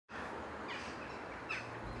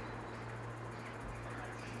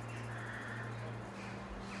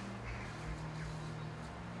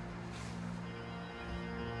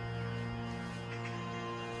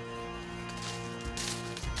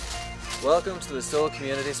Welcome to the Listowel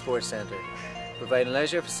Community Sports Centre, providing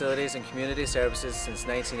leisure facilities and community services since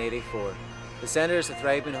 1984. The centre is a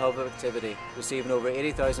thriving hub of activity, receiving over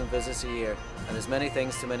 80,000 visits a year and is many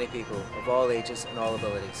things to many people of all ages and all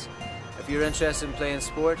abilities. If you're interested in playing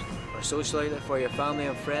sport or social outlet for your family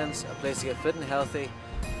and friends, a place to get fit and healthy,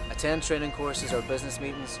 attend training courses or business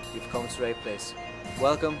meetings, you've come to the right place.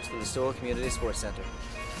 Welcome to the Listowel Community Sports Centre.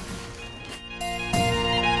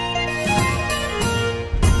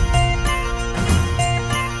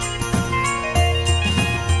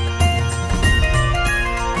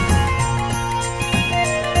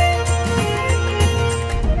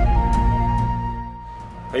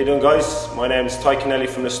 How you doing, guys? My name is Ty Kennelly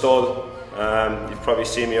from Listowel. You've probably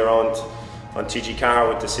seen me around on TG Car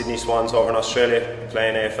with the Sydney Swans over in Australia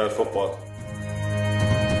playing AFL football.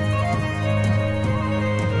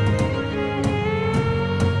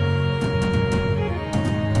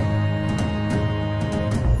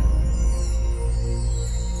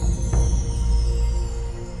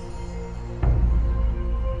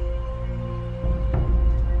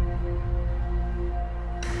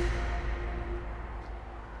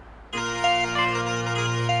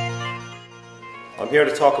 I'm here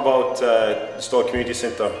to talk about the Listowel Community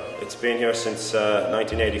Centre. It's been here since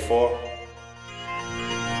 1984.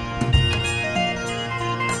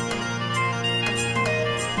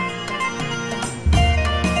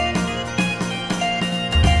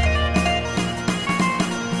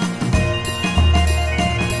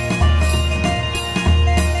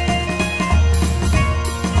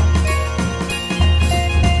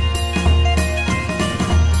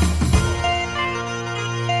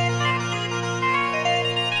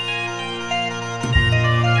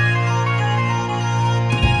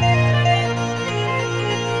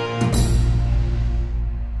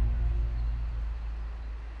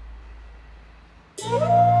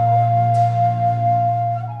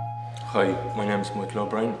 Hi, my name is Michael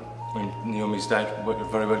O'Brien. I'm Naomi's dad.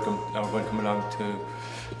 Very welcome along to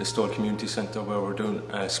the Listowel Community Centre where we're doing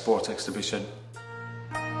a sports exhibition.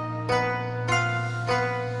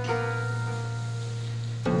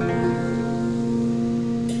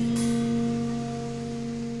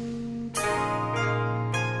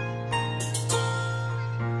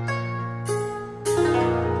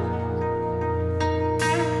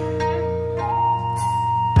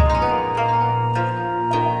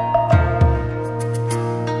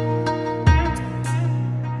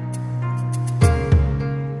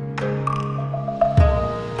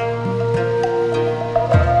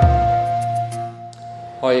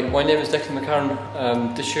 Hi, my name is Declan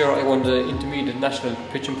McCarron. This year I won the Intermediate National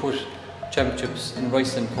Pitch and Putt Championships in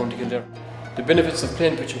Royston, County Kildare. The benefits of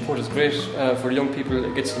playing pitch and putt is great for young people.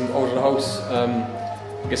 It gets them out of the house,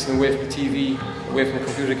 gets them away from the TV, away from the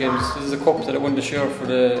computer games. This is a cup that I won this year for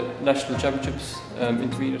the National Championships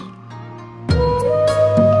Intermediate.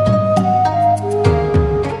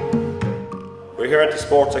 We're here at the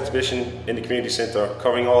sports exhibition in the community centre,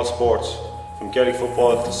 covering all sports, from Gaelic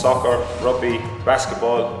football to soccer, rugby,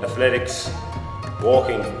 basketball, athletics,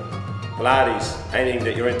 walking, Pilates, anything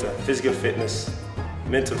that you're into, physical fitness,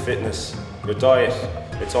 mental fitness, your diet.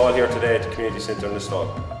 It's all here today at the community centre in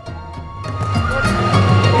Listowel.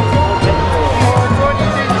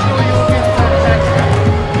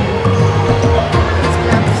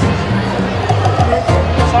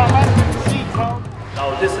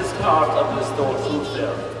 Now this is part of the Listowel Food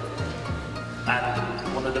Fair, and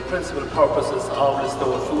one of the principal purposes of the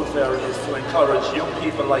Listowel Food Fair is to encourage young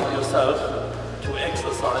people like yourself to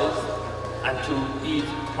exercise and to eat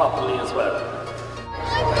properly as well.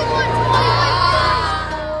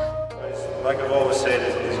 Like I've always said,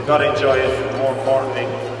 you've got to enjoy it, and more importantly,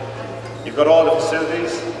 you've got all the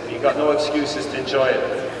facilities, you've got no excuses to enjoy it.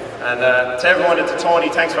 And to everyone, and to Tony,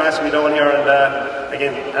 thanks for asking me down here, and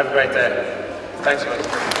again, have a great day. Thanks, guys.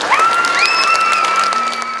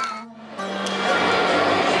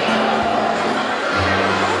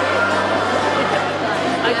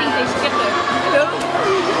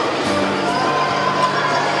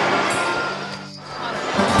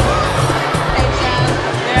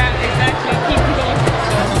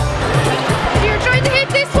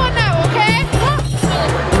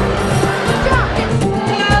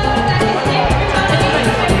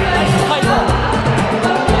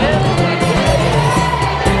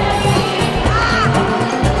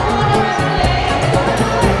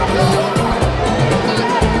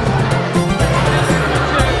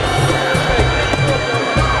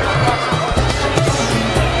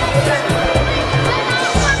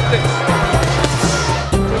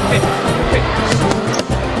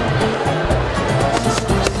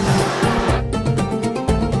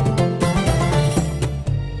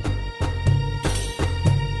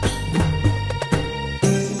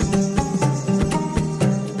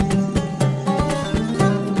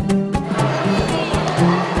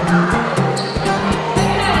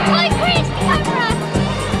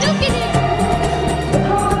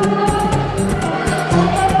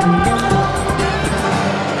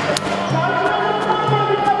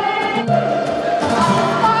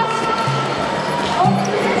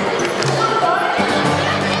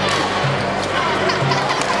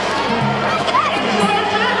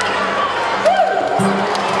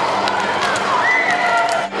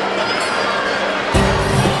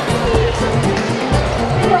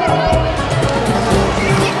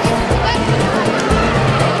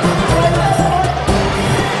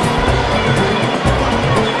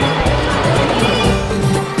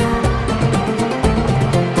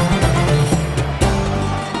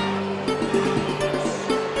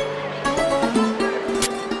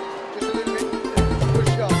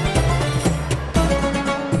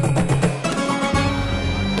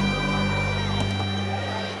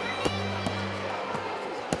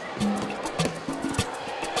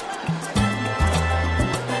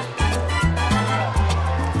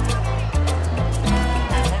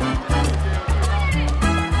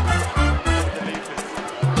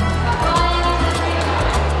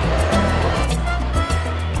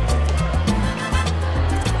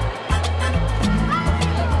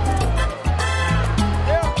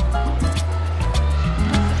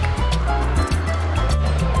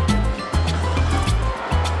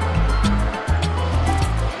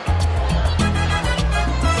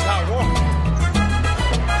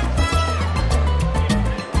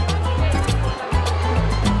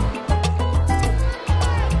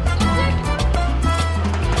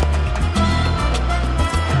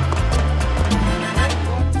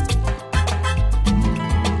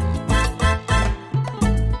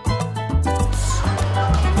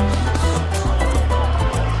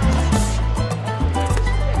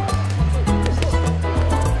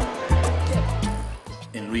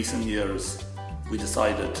 years, we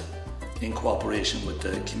decided, in cooperation with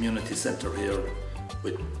the community centre here,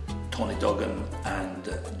 with Tony Duggan and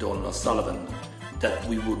Donald O'Sullivan, that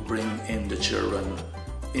we would bring in the children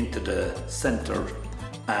into the centre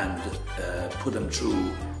and put them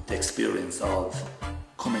through the experience of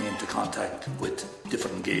coming into contact with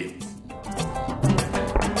different games.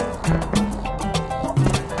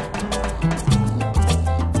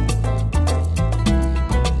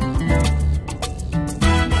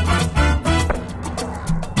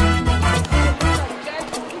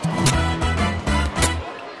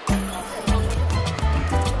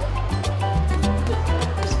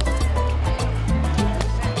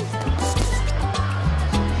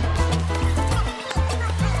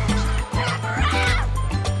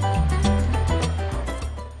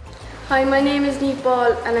 Hi, my name is Niamh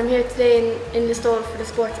Ball and I'm here today in Listowel for the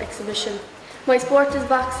sports exhibition. My sport is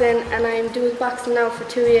boxing and I'm doing boxing now for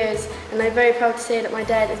 2 years, and I'm very proud to say that my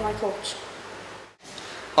dad is my coach.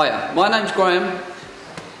 Hiya, my name's Graham.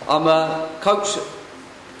 I'm a coach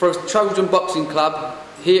for a children's boxing club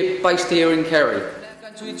based here in Kerry. I'm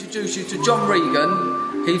going to introduce you to John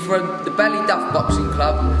Regan. He's from the Ballyduff Boxing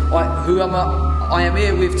Club, who I am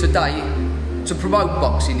here with today to promote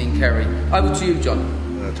boxing in Kerry. Over to you, John.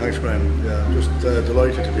 Thanks, Graham. Yeah, I'm just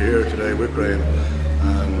delighted to be here today with Graham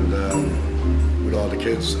and with all the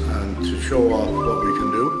kids, and to show off what we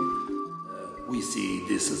can do. We see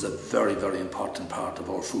this as a very, very important part of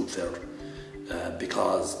our food fair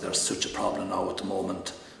because there's such a problem now at the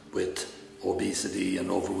moment with obesity and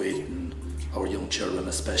overweight in our young children,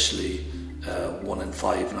 especially. 1 in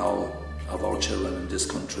 5 now of our children in this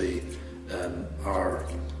country are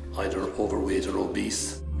either overweight or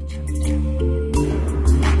obese.